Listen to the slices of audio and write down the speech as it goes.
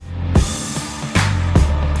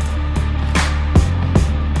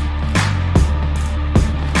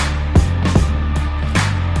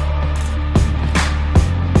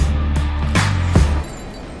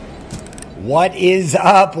What is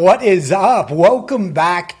up? What is up? Welcome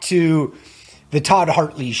back to the Todd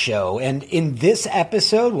Hartley Show. And in this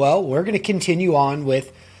episode, well, we're going to continue on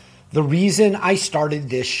with the reason I started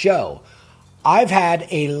this show. I've had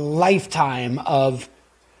a lifetime of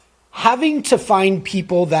having to find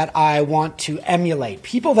people that I want to emulate,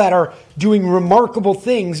 people that are doing remarkable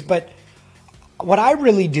things, but what I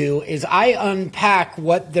really do is I unpack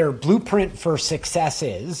what their blueprint for success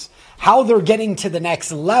is, how they're getting to the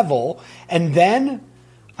next level, and then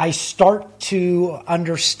I start to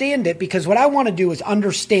understand it, because what I want to do is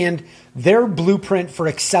understand their blueprint for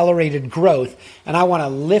accelerated growth, and I want to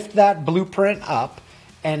lift that blueprint up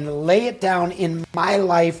and lay it down in my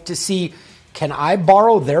life to see, can I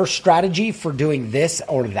borrow their strategy for doing this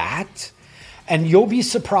or that? And you'll be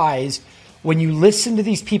surprised when you listen to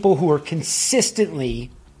these people who are consistently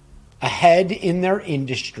ahead in their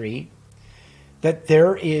industry, that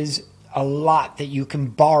there is a lot that you can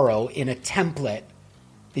borrow in a template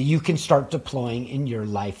that you can start deploying in your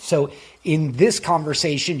life. So in this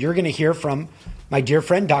conversation, you're going to hear from my dear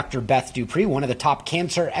friend, Dr. Beth DuPree, one of the top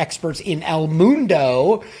cancer experts in El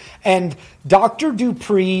Mundo. And Dr.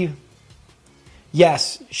 DuPree,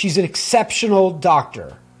 yes, she's an exceptional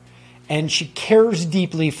doctor, and she cares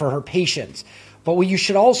deeply for her patients. But what you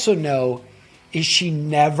should also know is she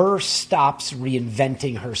never stops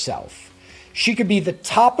reinventing herself. She could be the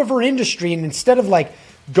top of her industry, and instead of like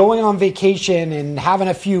going on vacation and having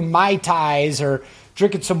a few Mai Tais or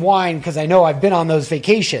drinking some wine, because I know I've been on those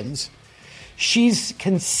vacations, she's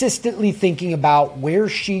consistently thinking about where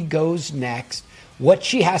she goes next, what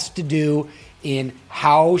she has to do in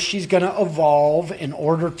how she's going to evolve in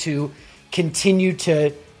order to continue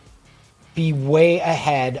to be way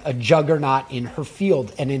ahead, a juggernaut in her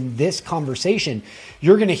field. And in this conversation,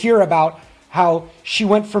 you're going to hear about how she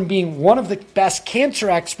went from being one of the best cancer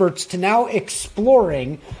experts to now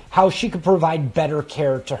exploring how she could provide better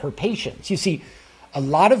care to her patients. You see, a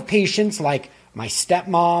lot of patients like my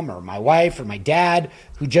stepmom or my wife or my dad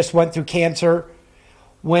who just went through cancer,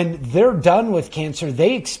 when they're done with cancer,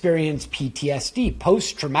 they experience PTSD,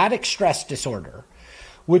 post-traumatic stress disorder,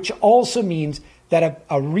 which also means that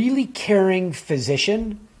a really caring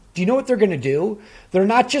physician, do you know what they're going to do? They're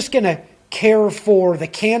not just going to care for the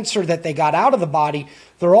cancer that they got out of the body.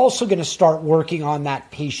 They're also going to start working on that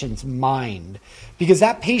patient's mind, because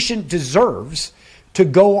that patient deserves to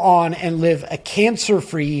go on and live a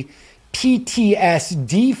cancer-free,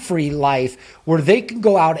 PTSD-free life where they can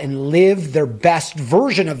go out and live their best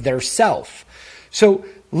version of their self. So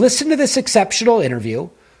listen to this exceptional interview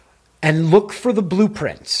and look for the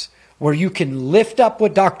blueprints where you can lift up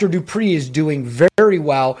what Dr. DuPree is doing very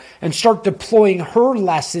well and start deploying her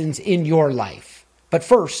lessons in your life. But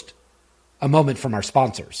first, a moment from our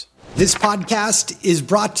sponsors. This podcast is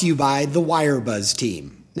brought to you by the WireBuzz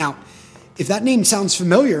team. Now, if that name sounds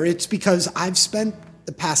familiar, it's because I've spent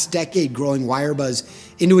the past decade growing WireBuzz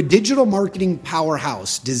into a digital marketing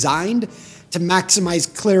powerhouse designed to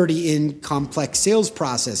maximize clarity in complex sales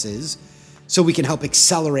processes so we can help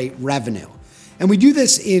accelerate revenue. And we do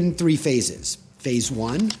this in 3 phases. Phase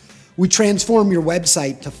 1, we transform your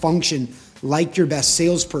website to function like your best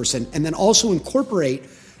salesperson, and then also incorporate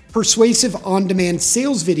persuasive on-demand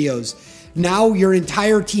sales videos. Now your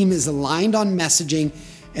entire team is aligned on messaging,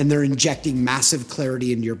 and they're injecting massive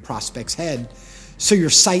clarity into your prospect's head. So your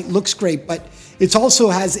site looks great, but it also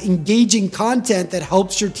has engaging content that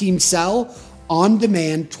helps your team sell on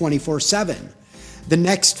demand 24/7. The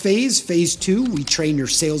next phase, phase 2, we train your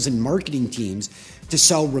sales and marketing teams to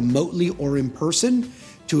sell remotely or in person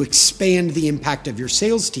to expand the impact of your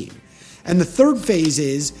sales team. And the third phase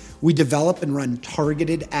is we develop and run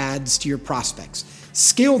targeted ads to your prospects.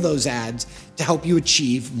 Scale those ads to help you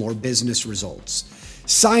achieve more business results.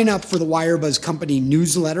 Sign up for the WireBuzz company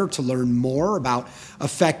newsletter to learn more about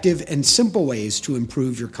effective and simple ways to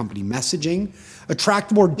improve your company messaging,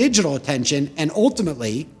 attract more digital attention, and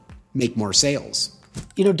ultimately make more sales.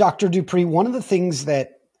 You know, Dr. DuPree, one of the things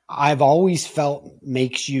that I've always felt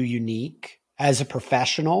makes you unique as a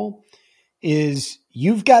professional is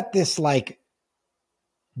you've got this like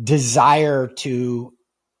desire to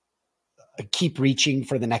keep reaching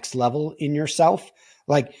for the next level in yourself.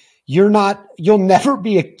 Like you'll never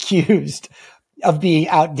be accused of being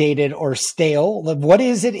outdated or stale. What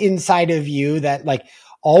is it inside of you that like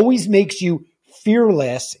always makes you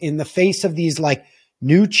fearless in the face of these like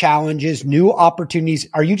new challenges, new opportunities?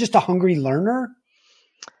 Are you just a hungry learner?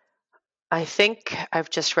 I think I've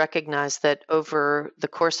just recognized that over the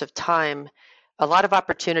course of time, a lot of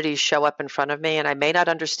opportunities show up in front of me, and I may not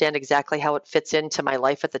understand exactly how it fits into my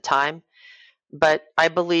life at the time, but I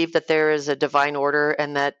believe that there is a divine order,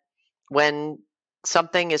 and that when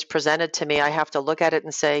something is presented to me, I have to look at it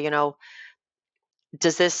and say,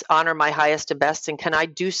 does this honor my highest and best? And can I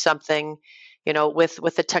do something,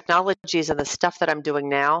 with the technologies and the stuff that I'm doing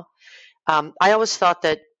now? I always thought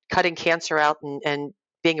that cutting cancer out and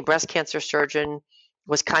being a breast cancer surgeon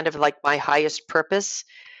was kind of like my highest purpose.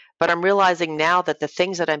 But I'm realizing now that the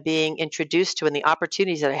things that I'm being introduced to and the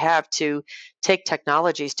opportunities that I have to take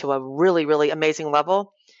technologies to a really, really amazing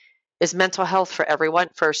level is mental health for everyone,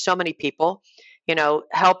 for so many people,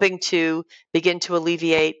 helping to begin to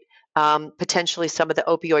alleviate potentially some of the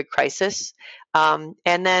opioid crisis. And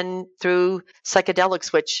then through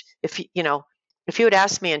psychedelics, which if you had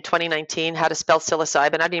asked me in 2019 how to spell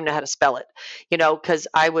psilocybin, I didn't even know how to spell it, because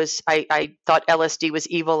I thought LSD was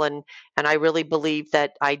evil, and I really believed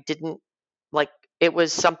that I didn't like it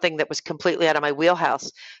was something that was completely out of my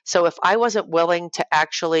wheelhouse. So if I wasn't willing to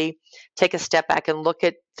actually take a step back and look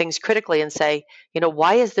at things critically and say,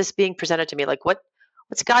 why is this being presented to me? Like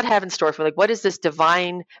what's God have in store for me? Like what is this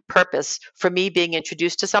divine purpose for me being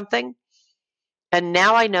introduced to something? And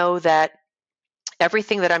now I know that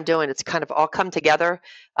everything that I'm doing, it's kind of all come together,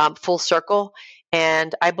 full circle.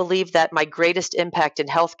 And I believe that my greatest impact in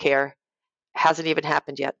healthcare hasn't even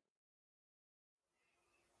happened yet.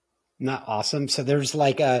 Not awesome. So there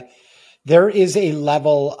is a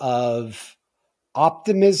level of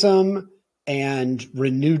optimism and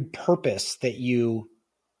renewed purpose that you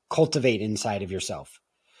cultivate inside of yourself.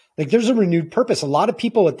 Like there's a renewed purpose. A lot of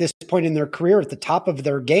people at this point in their career at the top of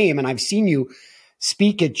their game, and I've seen you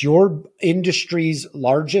speak at your industry's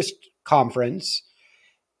largest conference,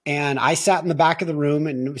 and I sat in the back of the room,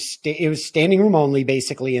 and it was standing room only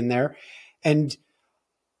basically in there. And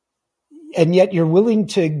yet you're willing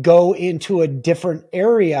to go into a different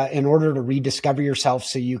area in order to rediscover yourself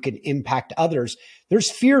so you can impact others. There's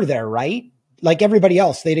fear there, right? Like everybody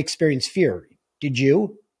else, they'd experience fear. Did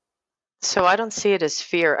you? So I don't see it as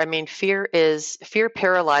fear. I mean, fear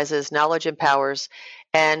paralyzes, knowledge empowers.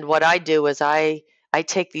 And what I do is I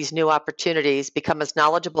take these new opportunities, become as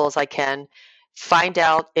knowledgeable as I can, find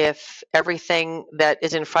out if everything that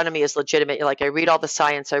is in front of me is legitimate. Like I read all the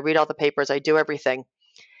science, I read all the papers, I do everything.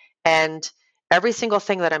 And every single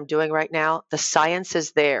thing that I'm doing right now, the science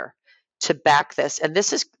is there to back this. And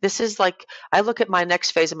this is like I look at my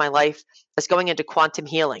next phase of my life as going into quantum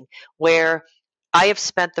healing, where I have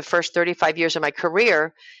spent the first 35 years of my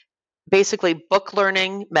career basically book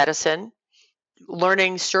learning medicine,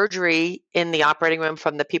 learning surgery in the operating room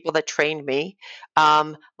from the people that trained me,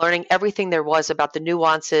 learning everything there was about the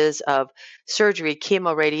nuances of surgery,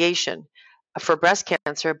 chemo, radiation for breast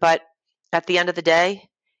cancer. But at the end of the day,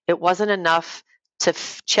 it wasn't enough to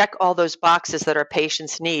check all those boxes that our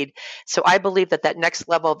patients need. So I believe that next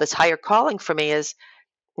level of this higher calling for me is,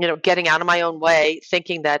 getting out of my own way,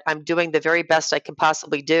 thinking that I'm doing the very best I can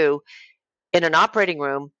possibly do in an operating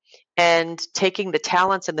room, and taking the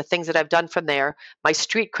talents and the things that I've done from there, my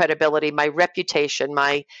street credibility, my reputation,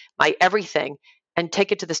 my everything, and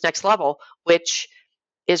take it to this next level, which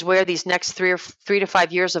is where these next 3 to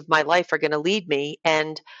 5 years of my life are going to lead me.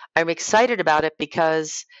 And I'm excited about it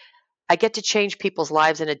because I get to change people's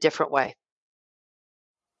lives in a different way.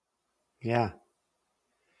 Yeah.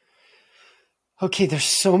 Okay, there's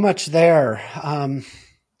so much there.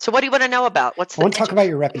 So what do you want to know about? I want to talk about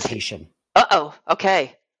your reputation. Uh-oh.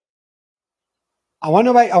 Okay. I want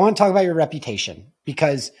to talk about your reputation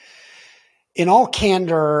because in all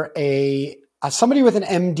candor, somebody with an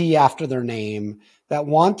MD after their name that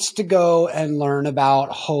wants to go and learn about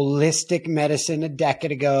holistic medicine a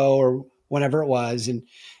decade ago or whenever it was, and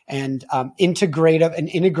an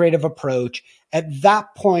integrative approach at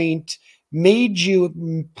that point made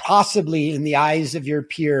you possibly in the eyes of your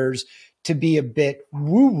peers to be a bit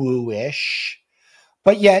woo-woo-ish,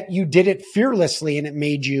 but yet you did it fearlessly and it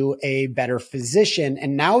made you a better physician.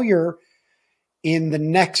 And now you're in the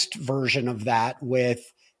next version of that with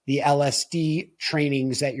the LSD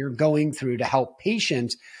trainings that you're going through to help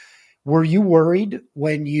patients. Were you worried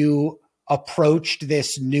when you approached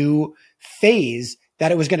this new phase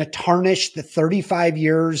that it was going to tarnish the 35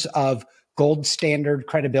 years of gold standard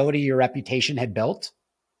credibility your reputation had built?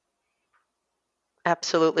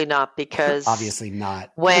 Absolutely not, because obviously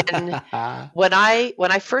not. when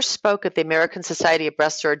I first spoke at the American Society of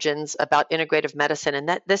Breast Surgeons about integrative medicine,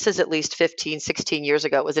 and this is at least 15, 16 years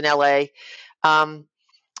ago, it was in LA. And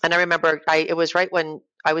I remember it was right when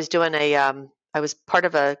I was doing I was part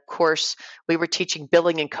of a course. We were teaching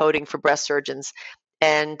billing and coding for breast surgeons.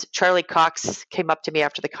 And Charlie Cox came up to me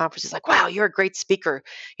after the conference. He's like, "Wow, you're a great speaker.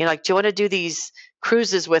 Like, do you want to do these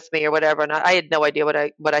cruises with me or whatever?" And I had no idea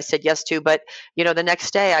what I said yes to. But the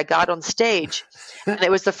next day I got on stage, and it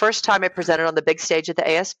was the first time I presented on the big stage at the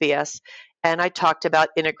ASBS. and I talked about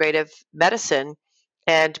integrative medicine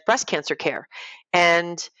and breast cancer care.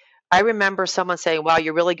 And I remember someone saying, "Wow,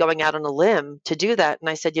 you're really going out on a limb to do that." And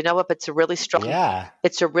I said, "You know what? But Yeah.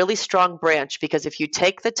 it's a really strong branch, because if you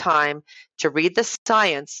take the time to read the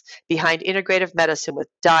science behind integrative medicine with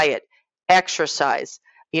diet, exercise,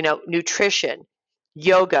 nutrition,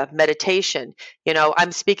 yoga, meditation.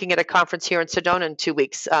 I'm speaking at a conference here in Sedona in 2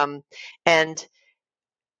 weeks. And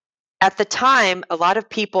at the time, a lot of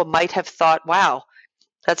people might have thought, wow,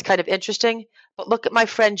 that's kind of interesting. But look at my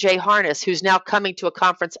friend Jay Harness, who's now coming to a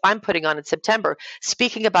conference I'm putting on in September,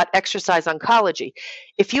 speaking about exercise oncology.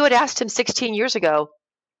 If you had asked him 16 years ago,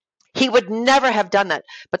 he would never have done that.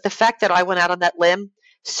 But the fact that I went out on that limb,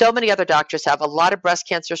 so many other doctors have. A lot of breast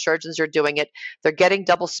cancer surgeons are doing it. They're getting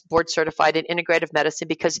double board certified in integrative medicine,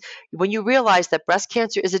 because when you realize that breast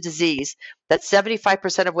cancer is a disease, that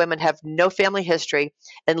 75% of women have no family history,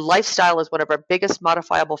 and lifestyle is one of our biggest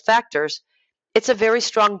modifiable factors, it's a very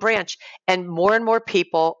strong branch, and more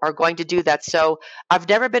people are going to do that. So I've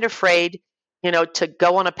never been afraid, to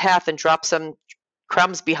go on a path and drop some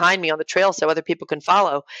crumbs behind me on the trail so other people can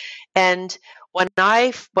follow. And when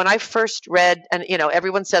I first read, and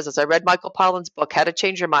everyone says this, I read Michael Pollan's book, How to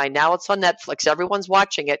Change Your Mind. Now it's on Netflix. Everyone's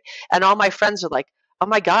watching it, and all my friends are like, "Oh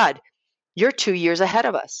my God, you're 2 years ahead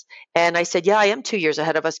of us." And I said, "Yeah, I am 2 years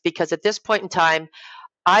ahead of us, because at this point in time,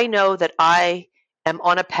 I know that I am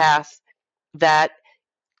on a path that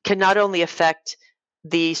can not only affect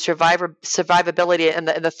the survivability and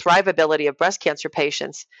the thrivability of breast cancer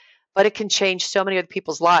patients, but it can change so many other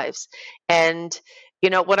people's lives." And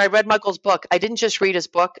when I read Michael's book, I didn't just read his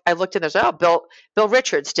book. I looked in there. Oh, Bill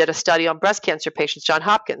Richards did a study on breast cancer patients. John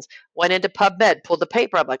Hopkins went into PubMed, pulled the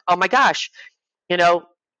paper. I'm like, oh my gosh, you know,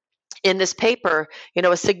 in this paper,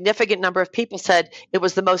 a significant number of people said it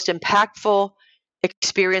was the most impactful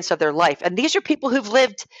experience of their life. And these are people who've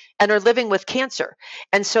lived and are living with cancer.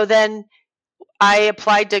 And so then I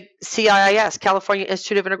applied to CIIS, California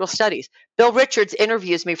Institute of Integral Studies. Bill Richards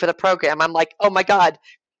interviews me for the program. I'm like, oh my God,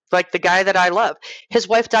 like the guy that I love. His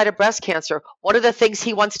wife died of breast cancer. One of the things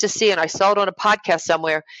he wants to see, and I saw it on a podcast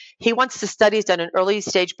somewhere, he wants the studies done in early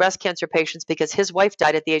stage breast cancer patients because his wife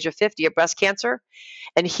died at the age of 50 of breast cancer.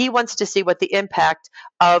 And he wants to see what the impact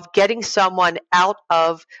of getting someone out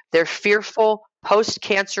of their fearful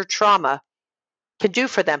post-cancer trauma can do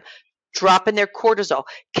for them. Dropping their cortisol,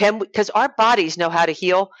 because our bodies know how to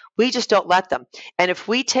heal. We just don't let them. And if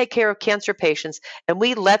we take care of cancer patients and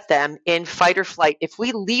we let them in fight or flight, if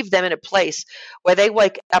we leave them in a place where they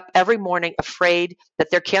wake up every morning afraid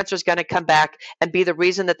that their cancer is going to come back and be the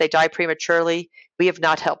reason that they die prematurely, we have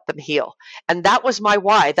not helped them heal. And that was my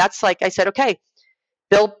why. That's like I said, okay,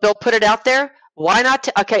 Bill put it out there. Why not?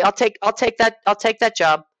 Okay, I'll take that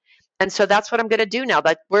job. And so that's what I'm going to do now.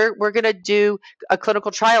 That we're going to do a clinical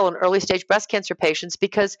trial in early stage breast cancer patients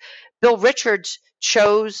because Bill Richards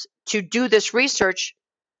chose to do this research,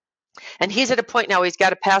 and he's at a point now he's got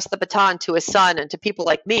to pass the baton to his son and to people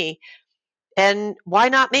like me. And why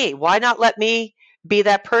not me? Why not let me be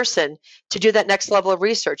that person to do that next level of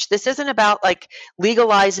research? This isn't about like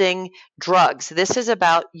legalizing drugs. This is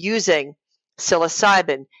about using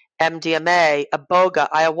psilocybin, MDMA, iboga,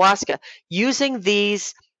 ayahuasca, using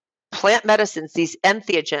these plant medicines, these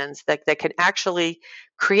entheogens that can actually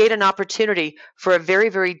create an opportunity for a very,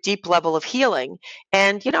 very deep level of healing.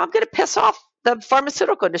 And, I'm going to piss off the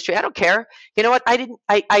pharmaceutical industry. I don't care. You know what?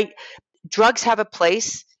 Drugs have a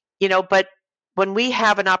place, but when we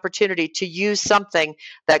have an opportunity to use something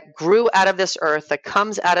that grew out of this earth, that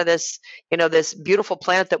comes out of this, this beautiful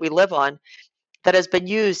planet that we live on, that has been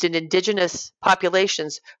used in indigenous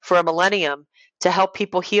populations for a millennium to help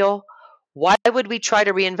people heal, why would we try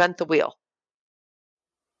to reinvent the wheel?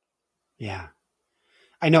 Yeah.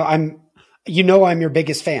 I know I'm your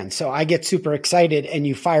biggest fan, so I get super excited and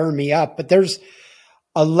you fire me up, but there's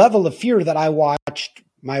a level of fear that I watched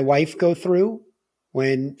my wife go through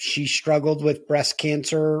when she struggled with breast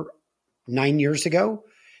cancer 9 years ago.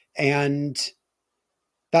 And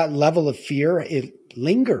that level of fear, it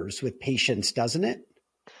lingers with patients, doesn't it?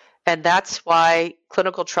 And that's why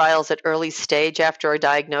clinical trials at early stage after a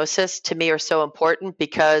diagnosis to me are so important,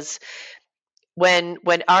 because when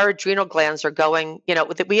our adrenal glands are going,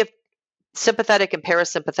 we have sympathetic and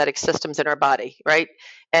parasympathetic systems in our body, right?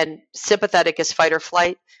 And sympathetic is fight or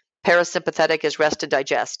flight, parasympathetic is rest and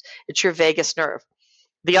digest. It's your vagus nerve.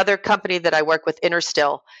 The other company that I work with,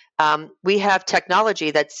 Interstill, we have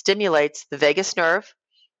technology that stimulates the vagus nerve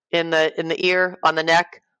in the ear, on the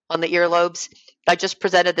neck, on the earlobes. I just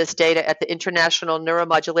presented this data at the International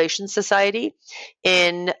Neuromodulation Society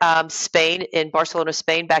in Spain, in Barcelona,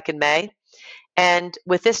 Spain, back in May. And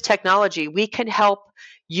with this technology, we can help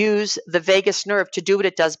use the vagus nerve to do what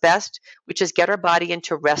it does best, which is get our body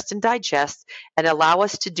into rest and digest and allow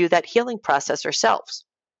us to do that healing process ourselves.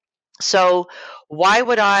 So why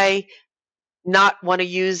would I not want to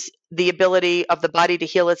use the ability of the body to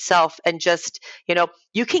heal itself and just,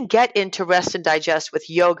 you can get into rest and digest with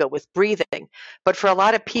yoga, with breathing. But for a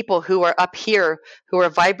lot of people who are up here, who are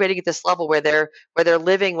vibrating at this level where they're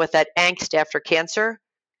living with that angst after cancer,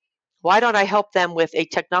 why don't I help them with a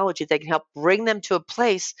technology that can help bring them to a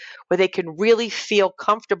place where they can really feel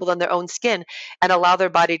comfortable in their own skin and allow their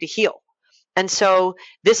body to heal? And so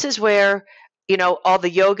this is where, all the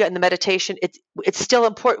yoga and the meditation, it's still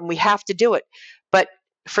important. We have to do it. But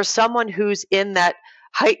for someone who's in that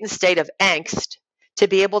heightened state of angst, to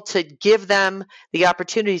be able to give them the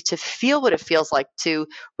opportunity to feel what it feels like to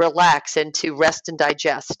relax and to rest and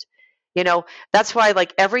digest. That's why,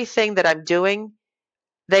 like, everything that I'm doing,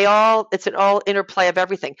 it's an all interplay of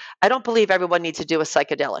everything. I don't believe everyone needs to do a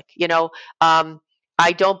psychedelic.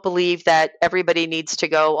 I don't believe that everybody needs to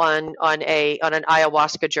go on an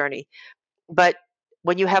ayahuasca journey. But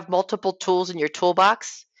when you have multiple tools in your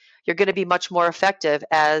toolbox, you're going to be much more effective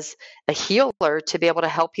as a healer to be able to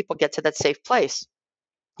help people get to that safe place.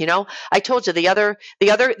 I told you the other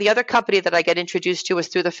company that I got introduced to was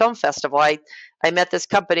through the film festival. I met this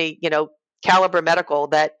company, Caliber Medical,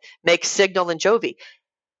 that makes Signal and Jovi.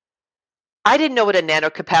 I didn't know what a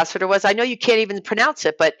nanocapacitor was. I know you can't even pronounce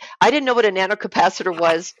it, but I didn't know what a nanocapacitor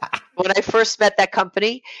was when I first met that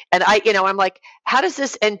company. And I'm like, how does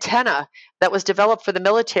this antenna that was developed for the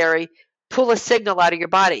military pull a signal out of your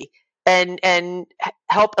body and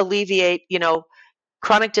help alleviate,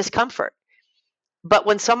 chronic discomfort? But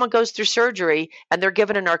when someone goes through surgery and they're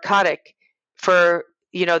given a narcotic for,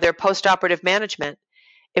 their post-operative management,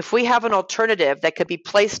 if we have an alternative that could be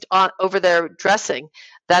placed on over their dressing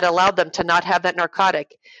that allowed them to not have that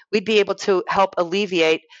narcotic, we'd be able to help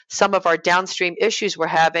alleviate some of our downstream issues we're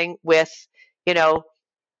having with,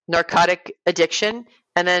 narcotic addiction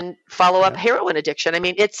and then follow up heroin addiction. I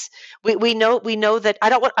mean, we know that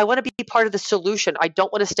I want to be part of the solution. I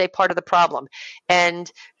don't want to stay part of the problem. And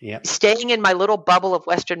staying in my little bubble of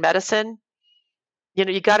Western medicine,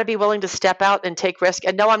 you got to be willing to step out and take risk.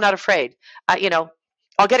 And no, I'm not afraid.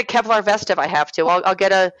 I'll get a Kevlar vest if I have to. I'll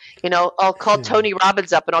get I'll call Tony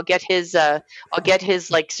Robbins up and I'll get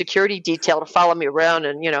his like security detail to follow me around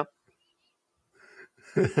and.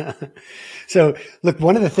 So look,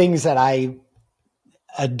 one of the things that I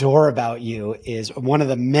adore about you is one of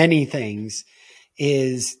the many things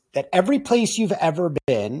is that every place you've ever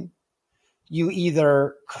been, you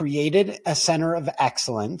either created a center of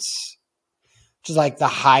excellence, which is like the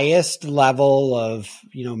highest level of,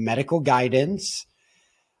 medical guidance.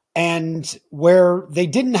 And where they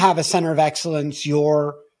didn't have a center of excellence,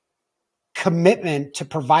 your commitment to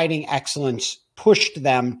providing excellence pushed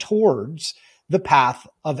them towards the path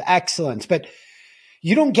of excellence. But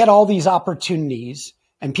you don't get all these opportunities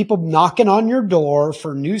and people knocking on your door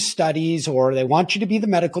for new studies, or they want you to be the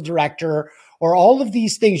medical director, or all of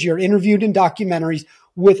these things. You're interviewed in documentaries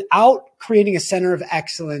without creating a center of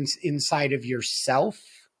excellence inside of yourself.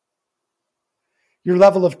 Your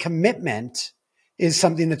level of commitment is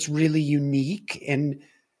something that's really unique and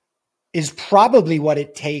is probably what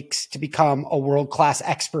it takes to become a world-class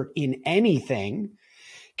expert in anything.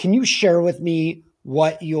 Can you share with me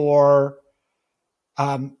where your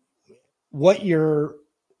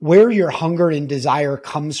hunger and desire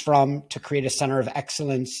comes from to create a center of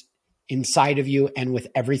excellence inside of you and with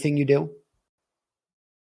everything you do?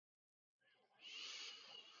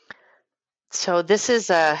 So this is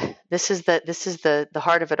the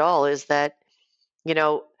heart of it all, is that,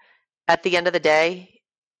 at the end of the day,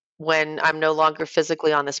 when I'm no longer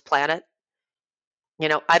physically on this planet,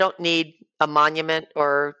 I don't need a monument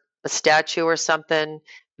or a statue or something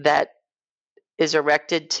that is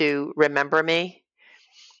erected to remember me.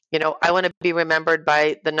 I want to be remembered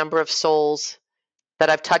by the number of souls that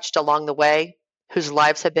I've touched along the way, whose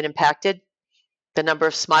lives have been impacted, the number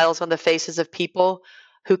of smiles on the faces of people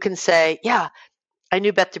who can say, yeah, I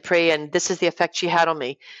knew Beth DuPree and this is the effect she had on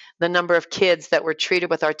me. The number of kids that were treated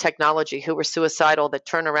with our technology who were suicidal that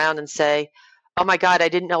turn around and say, oh my God, I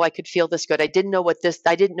didn't know I could feel this good. I didn't know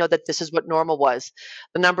that this is what normal was.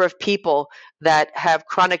 The number of people that have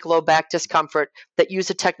chronic low back discomfort that use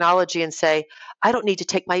a technology and say, I don't need to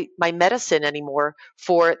take my medicine anymore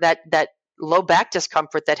for that low back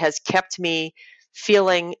discomfort that has kept me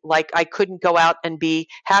feeling like I couldn't go out and be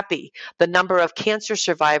happy. The number of cancer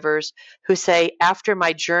survivors who say, after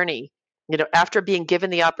my journey, after being given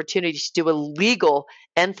the opportunity to do a legal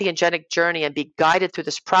entheogenic journey and be guided through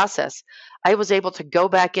this process, I was able to go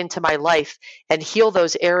back into my life and heal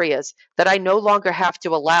those areas that I no longer have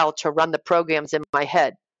to allow to run the programs in my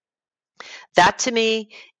head. That to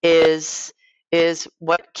me is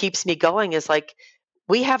what keeps me going, is like,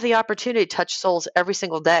 we have the opportunity to touch souls every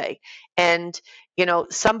single day. And,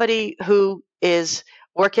 somebody who is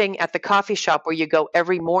working at the coffee shop where you go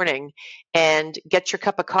every morning and get your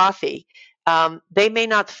cup of coffee, they may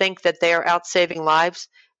not think that they are out saving lives,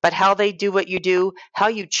 but how they do what you do, how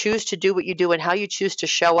you choose to do what you do, and how you choose to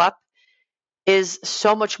show up is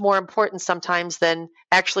so much more important sometimes than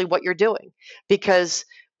actually what you're doing. Because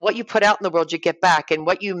what you put out in the world, you get back, and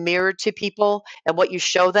what you mirror to people and what you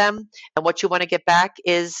show them and what you want to get back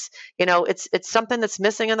is, it's something that's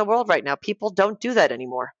missing in the world right now. People don't do that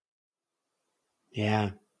anymore. Yeah.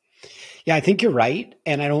 Yeah, I think you're right.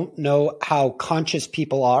 And I don't know how conscious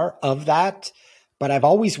people are of that, but I've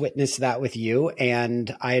always witnessed that with you,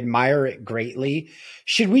 and I admire it greatly.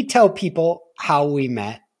 Should we tell people how we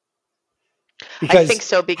met? I think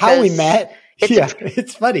so, because how we met,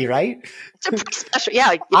 it's funny, right? It's a pretty special.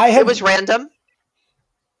 Yeah, it was random.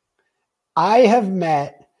 I have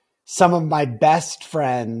met some of my best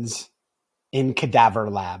friends in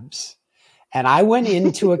cadaver labs. And I went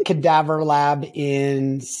into a cadaver lab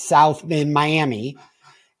in Miami,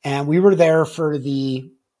 and we were there for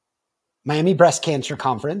the Miami Breast Cancer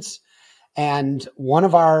Conference. And one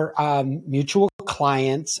of our mutual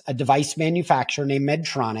clients, a device manufacturer named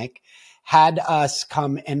Medtronic, had us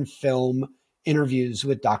come and film interviews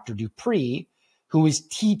with Dr. DuPree, who was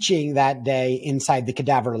teaching that day inside the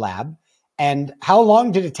cadaver lab. And how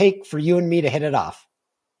long did it take for you and me to hit it off?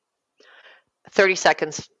 30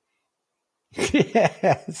 seconds.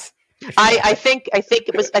 Yes. I think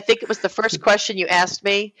it was the first question you asked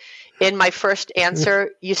me. In my first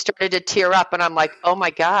answer, you started to tear up, and I'm like, oh my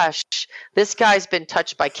gosh, this guy's been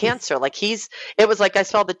touched by cancer. Like it was like I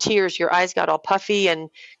saw the tears, your eyes got all puffy,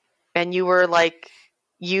 and you were like,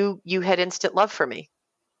 you had instant love for me.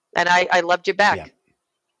 And I loved you back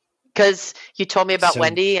because you told me about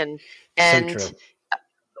Wendy, and so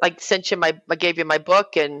like I gave you my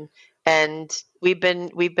book, and we've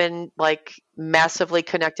been like massively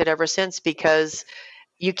connected ever since, because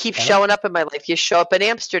you keep showing up in my life. You show up in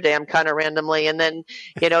Amsterdam kind of randomly, and then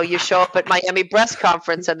you show up at Miami Breast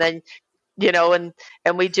Conference, and then and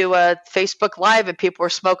we do a Facebook Live, and people are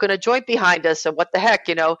smoking a joint behind us, and what the heck,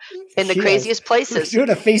 in the craziest places. We're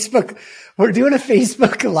doing a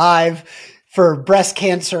Facebook Live for breast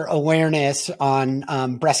cancer awareness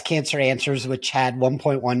on Breast Cancer Answers, which had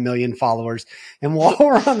 1.1 million followers. And while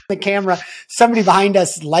we're on the camera, somebody behind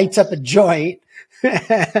us lights up a joint.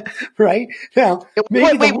 Right? Now, we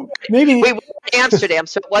were in Amsterdam,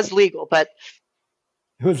 so it was legal, but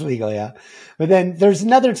it was legal, yeah. But then there's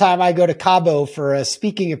another time I go to Cabo for a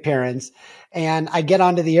speaking appearance, and I get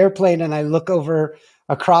onto the airplane, and I look over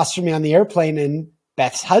across from me on the airplane, and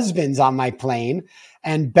Beth's husband's on my plane.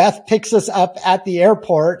 And Beth picks us up at the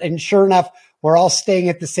airport, and sure enough, we're all staying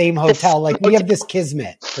at the same hotel. Like, we have this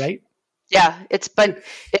kismet, right? Yeah, it's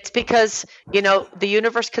because, the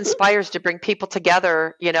universe conspires to bring people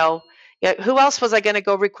together. Who else was I going to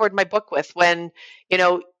go record my book with when,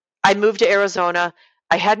 I moved to Arizona.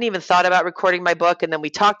 I hadn't even thought about recording my book, and then we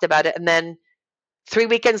talked about it, and then 3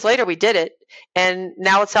 weekends later we did it, and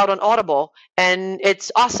now it's out on Audible, and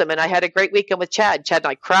it's awesome. And I had a great weekend with Chad. Chad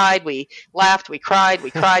and I cried, we laughed, we cried,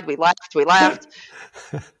 we cried, we laughed, we laughed,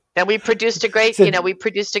 and we produced a great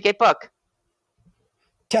book.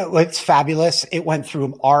 It's fabulous. It went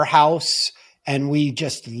through our house, and we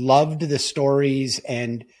just loved the stories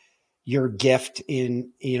and your gift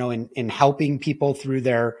in helping people through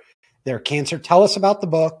their cancer. Tell us about the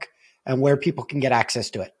book and where people can get access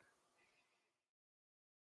to it.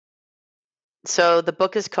 So the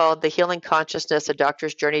book is called The Healing Consciousness, A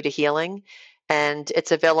Doctor's Journey to Healing, and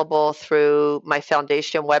it's available through my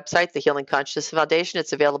foundation website, the Healing Consciousness Foundation.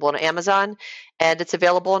 It's available on Amazon, and it's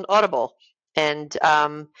available on Audible. And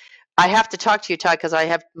I have to talk to you, Todd, because I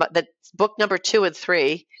have the book number 2 and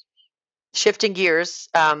 3, Shifting Gears,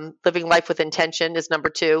 Living Life with Intention is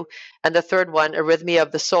number 2, and the third one, Arrhythmia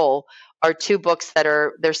of the Soul, are 2 books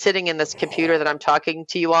they're sitting in this computer that I'm talking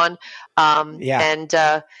to you on. And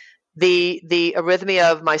the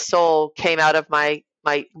Arrhythmia of my Soul came out of my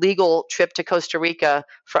legal trip to Costa Rica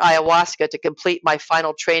for ayahuasca to complete my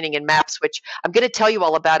final training in MAPS, which I'm going to tell you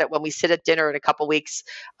all about it when we sit at dinner in a couple weeks.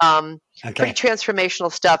 Pretty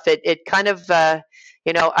transformational stuff. It kind of, I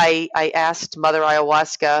asked Mother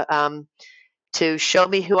Ayahuasca to show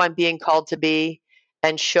me who I'm being called to be,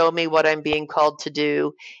 and show me what I'm being called to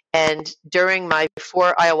do. And during my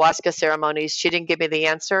 4 ayahuasca ceremonies, she didn't give me the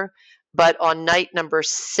answer. But on night number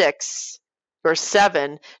 6 or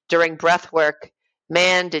 7 during breath work,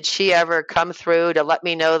 man, did she ever come through to let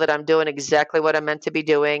me know that I'm doing exactly what I'm meant to be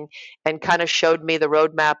doing, and kind of showed me the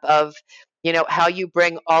roadmap of, how you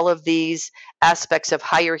bring all of these aspects of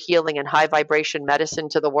higher healing and high vibration medicine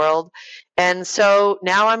to the world. And so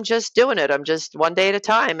now I'm just doing it. I'm just one day at a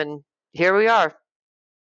time, and here we are.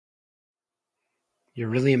 You're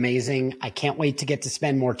really amazing. I can't wait to get to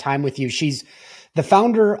spend more time with you. She's the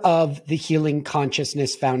founder of the Healing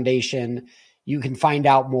Consciousness Foundation. You can find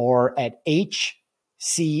out more at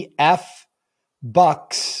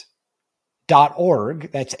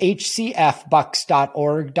hcfbucks.org. That's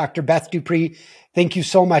hcfbucks.org. Dr. Beth DuPree, thank you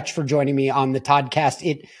so much for joining me on the Toddcast.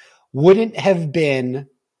 It wouldn't have been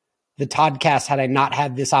the Toddcast had I not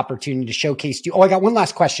had this opportunity to showcase to you. Oh, I got one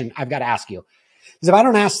last question I've got to ask you. Because if I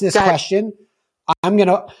don't ask this question,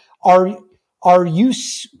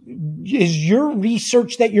 is your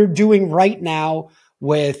research that you're doing right now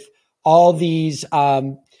with all these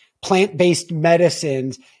plant-based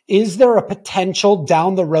medicines, is there a potential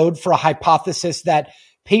down the road for a hypothesis that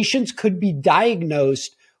patients could be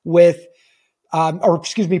diagnosed with,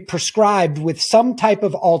 prescribed with some type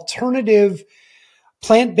of alternative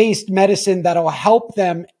plant-based medicine that'll help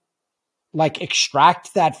them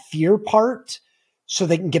extract that fear part so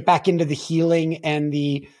they can get back into the healing and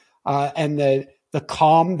the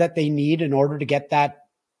calm that they need in order to get that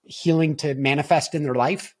healing to manifest in their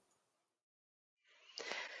life?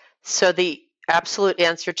 So the absolute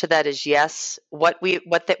answer to that is yes. What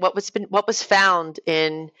was found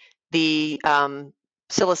in the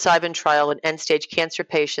psilocybin trial in end-stage cancer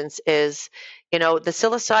patients is, the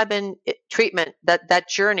psilocybin treatment, that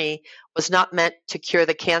journey was not meant to cure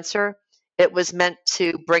the cancer. It was meant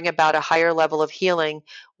to bring about a higher level of healing,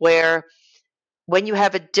 where when you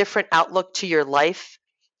have a different outlook to your life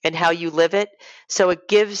and how you live it, so it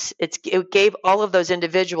gave all of those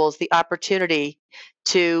individuals the opportunity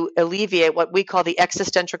to alleviate what we call the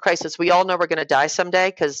existential crisis. We all know we're going to die someday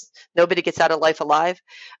because nobody gets out of life alive,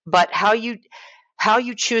 but how you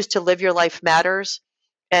choose to live your life matters.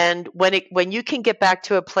 And when you can get back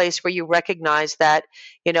to a place where you recognize that,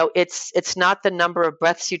 it's not the number of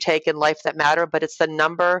breaths you take in life that matter, but it's the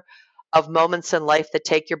number of moments in life that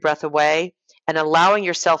take your breath away, and allowing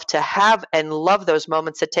yourself to have and love those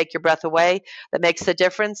moments that take your breath away, that makes the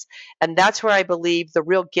difference. And that's where I believe the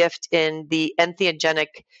real gift in the entheogenic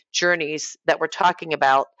journeys that we're talking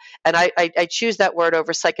about. And I choose that word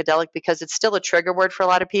over psychedelic because it's still a trigger word for a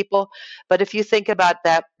lot of people. But if you think about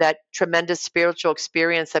that tremendous spiritual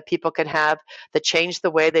experience that people can have that change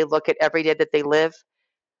the way they look at every day that they live,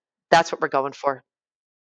 that's what we're going for.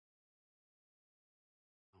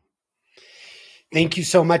 Thank you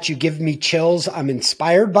so much. You give me chills. I'm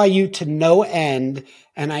inspired by you to no end,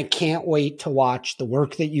 and I can't wait to watch the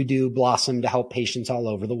work that you do blossom to help patients all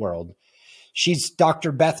over the world. She's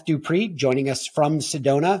Dr. Beth DuPree, joining us from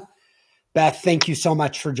Sedona. Beth, thank you so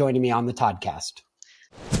much for joining me on the Toddcast.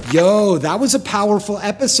 Yo, that was a powerful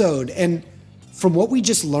episode. And from what we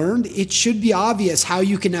just learned, it should be obvious how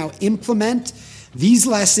you can now implement these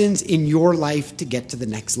lessons in your life to get to the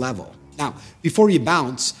next level. Now, before you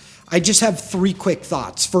bounce, I just have 3 quick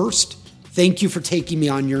thoughts. First, thank you for taking me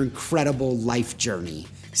on your incredible life journey.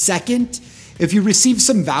 Second, if you receive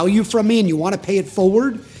some value from me and you want to pay it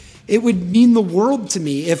forward, it would mean the world to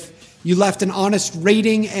me if you left an honest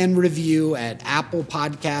rating and review at Apple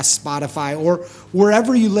Podcasts, Spotify, or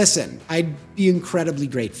wherever you listen. I'd be incredibly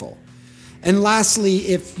grateful. And lastly,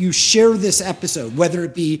 if you share this episode, whether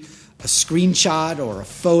it be a screenshot or a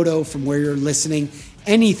photo from where you're listening,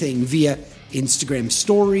 anything via Instagram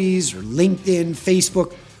stories or LinkedIn,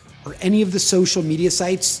 Facebook, or any of the social media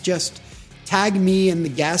sites, just tag me and the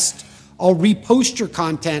guest. I'll repost your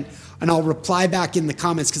content and I'll reply back in the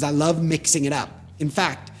comments because I love mixing it up. In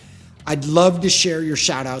fact, I'd love to share your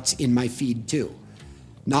shout outs in my feed too.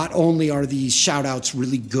 Not only are these shout outs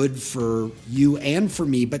really good for you and for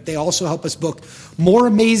me, but they also help us book more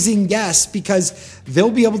amazing guests because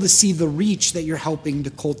they'll be able to see the reach that you're helping to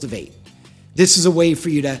cultivate. This is a way for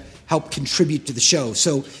you to help contribute to the show.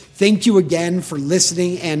 So thank you again for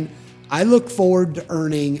listening, and I look forward to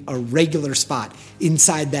earning a regular spot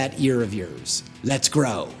inside that ear of yours. Let's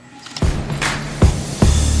grow.